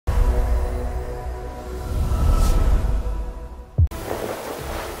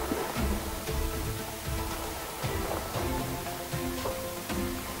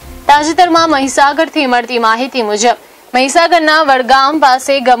તાજેતરમાં મહીસાગરથી મળતી માહિતી મુજબ મહીસાગરના વડગામ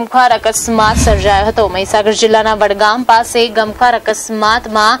પાસે ગમખ્વાર અકસ્માત સર્જાયો હતો। મહીસાગર જિલ્લાના વડગામ પાસે ગમખ્વાર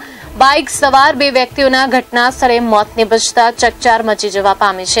અકસ્માતમાં બાઇક સવાર બે વ્યક્તિઓના ઘટના સ્થળે મોત નિપજતા ચકચાર મચી જવા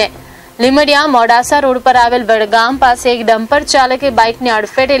પામી છે। લીમડિયા મોડાસા રોડ પર આવેલ વડગામ પાસે એક ડમ્પર ચાલકે બાઇકને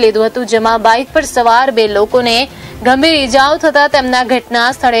અડફેટે લીધું હતું, જેમાં બાઇક પર સવાર બે લોકોને ગંભીર ઇજાઓ થતા તેમના ઘટના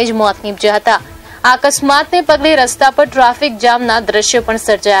સ્થળે જ મોત નીપજ્યા હતા। આ અકસ્માતને પગલે રસ્તા પર ટ્રાફિક જામના દ્રશ્યો પણ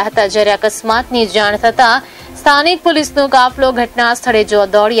સર્જાયા હતા, જ્યારે અકસ્માતની જાણ થતા સ્થાનિક પોલીસનો કાફલો ઘટના સ્થળે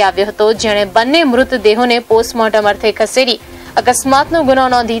દોડી આવ્યો હતો, જેણે બંને મૃતદેહોને પોસ્ટમોર્ટમ અર્થે ખસેડી અકસ્માતનો ગુનો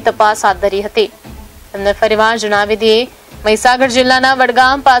નોંધી તપાસ હાથ ધરી હતી। તમને ફરીવાર જણાવી દઈએ, મહીસાગર જિલ્લાના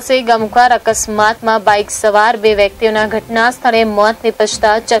વડગામ પાસે ગમખ્વાર અકસ્માતમાં બાઇક સવાર બે વ્યક્તિઓના ઘટના સ્થળે મોત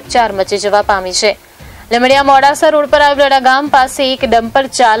નિપજતા ચકચાર મચી જવા પામી છે। લીમડિયા મોડાસા રોડ પર આવેલ વડગામ પાસે એક ડમ્પર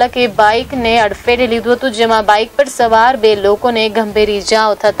ચાલકે બાઇકને અડફેટે લીધું હતું, જેમાં બાઇક પર સવાર બે લોકોને ગંભીર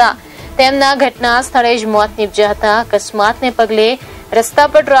ઇજાઓ થતા તેમના ઘટના સ્થળે જ મોત નીપજ્યા હતા। અકસ્માતને પગલે રસ્તા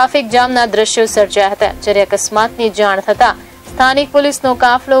પર ટ્રાફિક જામના દ્રશ્યો સર્જાયા હતા, જ્યારે અકસ્માતની જાણ થતા સ્થાનિક પોલીસનો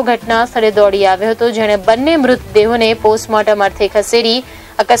કાફલો ઘટના સ્થળે દોડી આવ્યો હતો, જેણે બંને મૃતદેહોને પોસ્ટમોર્ટમ અર્થે ખસેડી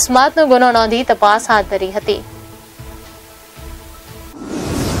અકસ્માતનો ગુનો નોંધી તપાસ હાથ ધરી હતી।